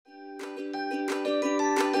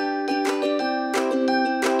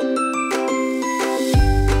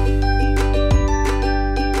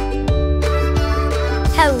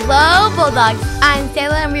Bulldogs, I'm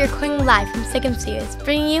Sayla and we are recording live from Sikkim Studios,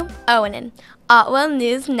 bringing you ONN, Otwell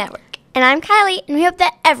News Network. And I'm Kylie, and we hope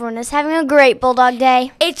that everyone is having a great Bulldog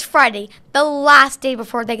Day. It's Friday, the last day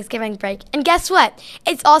before Thanksgiving break, and guess what?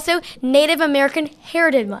 It's also Native American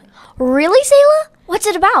Heritage Month. Really, Sayla? What's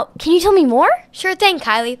it about? Can you tell me more? Sure thing,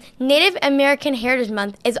 Kylie. Native American Heritage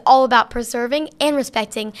Month is all about preserving and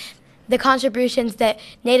respecting the contributions that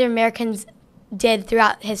Native Americans did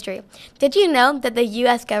throughout history. Did you know that the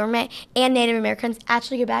U.S. government and Native Americans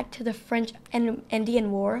actually go back to the French and Indian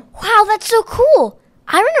War? Wow, that's so cool.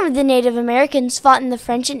 I remember the Native Americans fought in the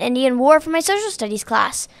French and Indian War for my social studies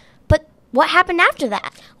class. But what happened after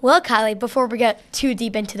that? Well, Kylie, before we get too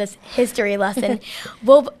deep into this history lesson,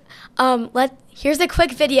 here's a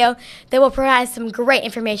quick video that will provide some great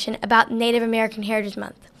information about Native American Heritage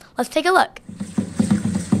Month. Let's take a look.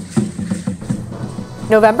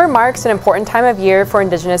 November marks an important time of year for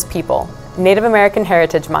Indigenous people, Native American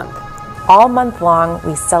Heritage Month. All month long,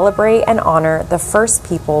 we celebrate and honor the first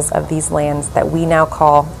peoples of these lands that we now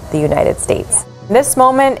call the United States. This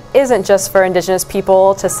moment isn't just for Indigenous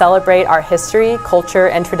people to celebrate our history, culture,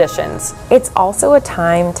 and traditions. It's also a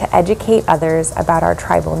time to educate others about our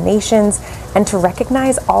tribal nations and to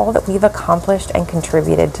recognize all that we've accomplished and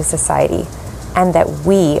contributed to society, and that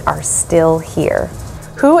we are still here.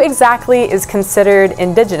 Who exactly is considered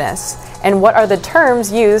Indigenous, and what are the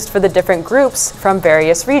terms used for the different groups from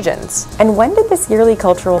various regions? And when did this yearly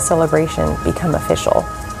cultural celebration become official?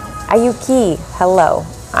 Ayuki, hello.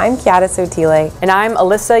 I'm Kiara Sotile. And I'm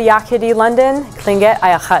Alyssa Yakidi London, Tlingit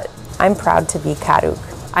Ayakhat. I'm proud to be Karuk.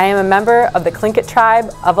 I am a member of the Tlingit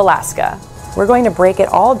tribe of Alaska. We're going to break it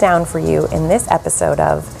all down for you in this episode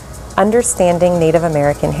of Understanding Native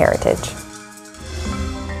American Heritage.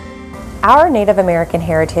 Our Native American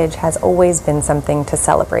heritage has always been something to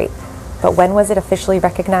celebrate, but when was it officially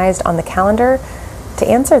recognized on the calendar? To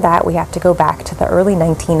answer that, we have to go back to the early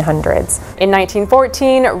 1900s. In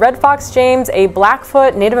 1914, Red Fox James, a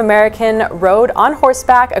Blackfoot Native American, rode on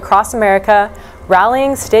horseback across America,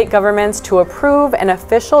 rallying state governments to approve an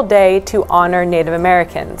official day to honor Native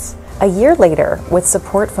Americans. A year later, with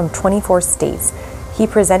support from 24 states, he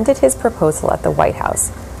presented his proposal at the White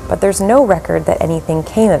House, but there's no record that anything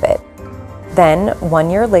came of it. Then, 1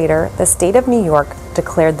 year later, the state of New York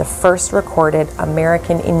declared the first recorded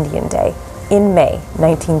American Indian Day in May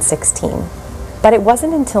 1916. But it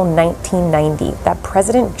wasn't until 1990 that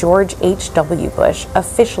President George H.W. Bush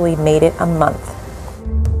officially made it a month.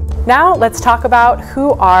 Now let's talk about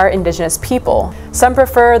who are Indigenous people. Some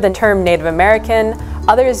prefer the term Native American,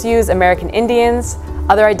 others use American Indians.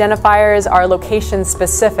 Other identifiers are location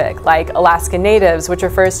specific, like Alaska Natives, which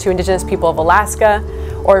refers to Indigenous people of Alaska,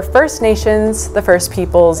 or First Nations, the First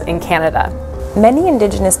Peoples in Canada. Many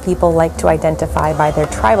Indigenous people like to identify by their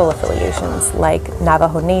tribal affiliations, like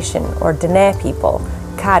Navajo Nation or Dene people,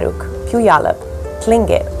 Karuk, Puyallup,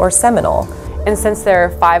 Tlingit, or Seminole. And since there are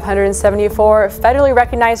 574 federally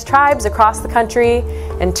recognized tribes across the country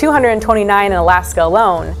and 229 in Alaska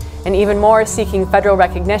alone, and even more seeking federal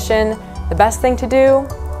recognition, the best thing to do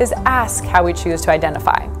is ask how we choose to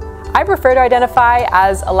identify. I prefer to identify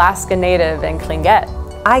as Alaska Native and Tlingit.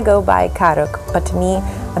 I go by Karuk, but to me,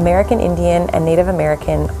 American Indian and Native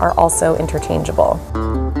American are also interchangeable.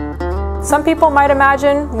 Some people might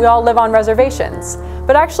imagine we all live on reservations,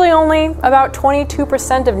 but actually only about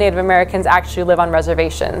 22% of Native Americans actually live on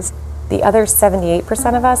reservations. The other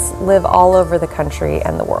 78% of us live all over the country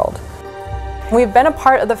and the world. We've been a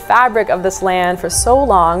part of the fabric of this land for so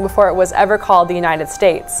long before it was ever called the United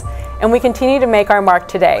States, and we continue to make our mark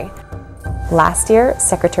today. Last year,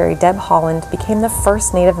 Secretary Deb Haaland became the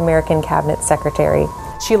first Native American Cabinet Secretary.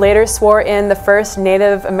 She later swore in the first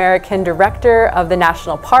Native American Director of the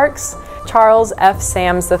National Parks, Charles F.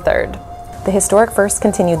 Sams III. The historic first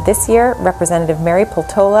continued this year. Representative Mary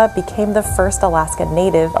Peltola became the first Alaska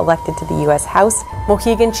Native elected to the U.S. House.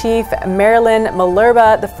 Mohegan Chief Marilyn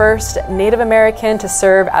Malerba, the first Native American to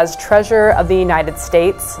serve as Treasurer of the United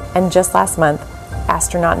States. And just last month,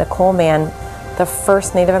 astronaut Nicole Mann, the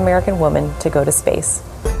first Native American woman to go to space.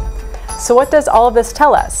 So what does all of this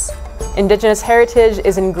tell us? Indigenous heritage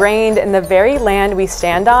is ingrained in the very land we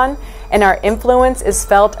stand on, and our influence is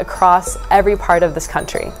felt across every part of this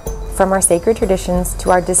country. From our sacred traditions to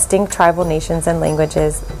our distinct tribal nations and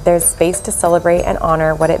languages, there's space to celebrate and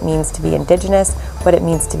honor what it means to be Indigenous, what it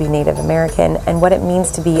means to be Native American, and what it means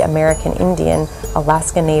to be American Indian,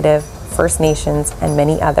 Alaska Native, First Nations, and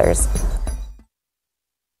many others.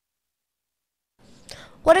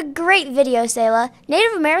 What a great video, Sayla.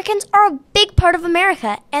 Native Americans are a big part of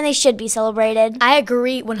America, and they should be celebrated. I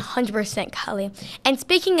agree 100%, Kylie. And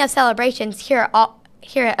speaking of celebrations here at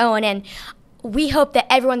ONN, we hope that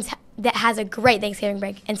everyone's that has a great Thanksgiving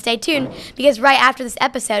break. And stay tuned, because right after this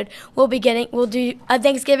episode, we'll do a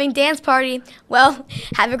Thanksgiving dance party. Well,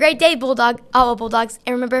 have a great day, Otwell Bulldogs.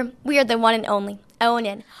 And remember, we are the one and only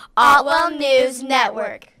ONN, Otwell News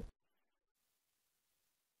Network.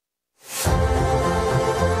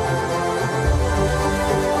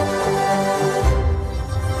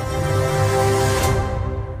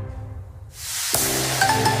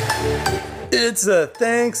 It's a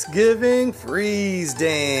Thanksgiving freeze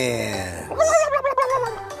dance.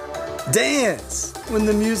 Dance when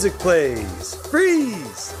the music plays.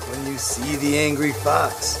 Freeze when you see the angry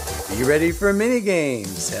fox. Be ready for mini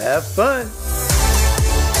games. Have fun.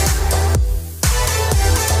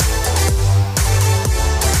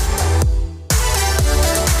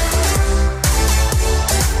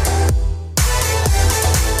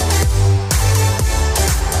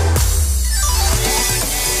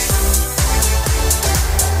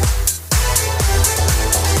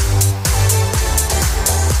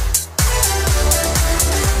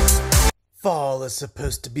 Fall is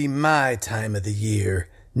supposed to be my time of the year,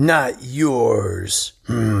 not yours.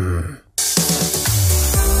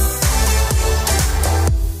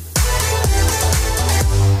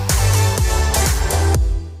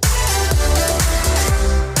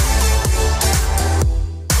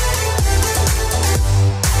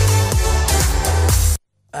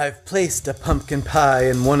 I've placed a pumpkin pie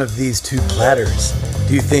in one of these two platters.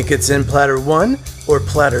 Do you think it's in platter 1 or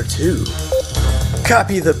platter 2?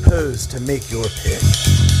 Copy the pose to make your pick.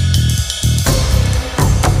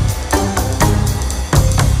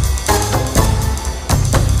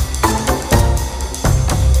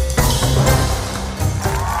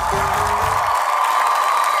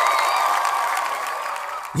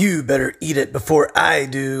 You better eat it before I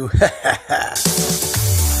do.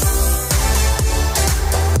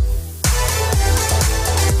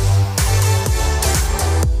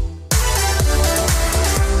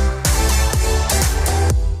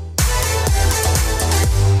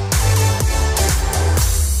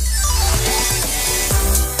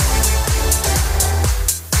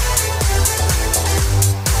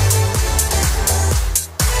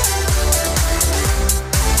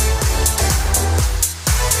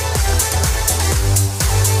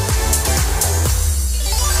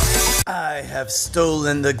 I have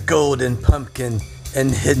stolen the golden pumpkin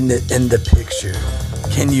and hidden it in the picture.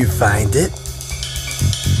 Can you find it?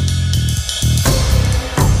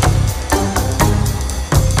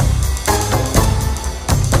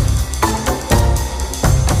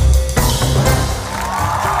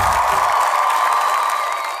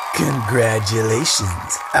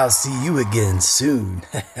 Congratulations. I'll see you again soon.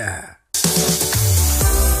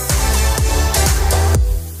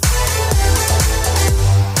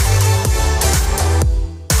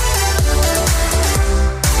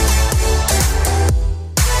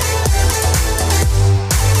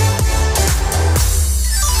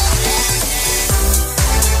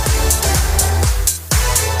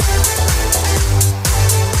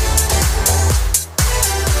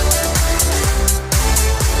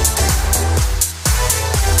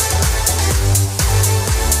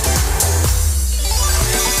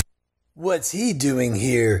 What's he doing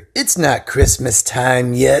here? It's not Christmas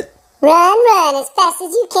time yet. Run, run as fast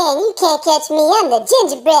as you can. You can't catch me. I'm the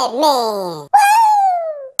gingerbread man. Woo!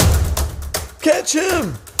 Catch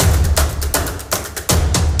him!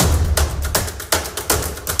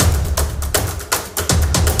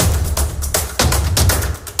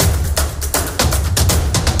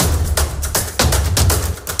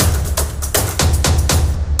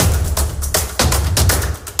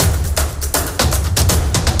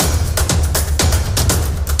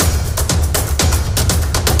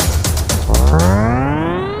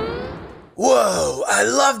 Whoa, I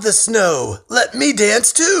love the snow. Let me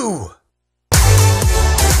dance too.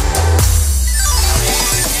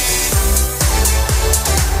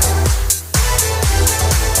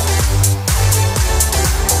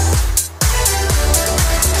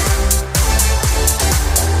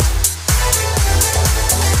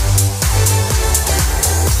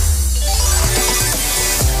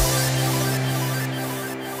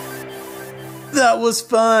 That was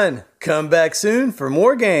fun. Come back soon for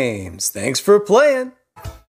more games. Thanks for playing.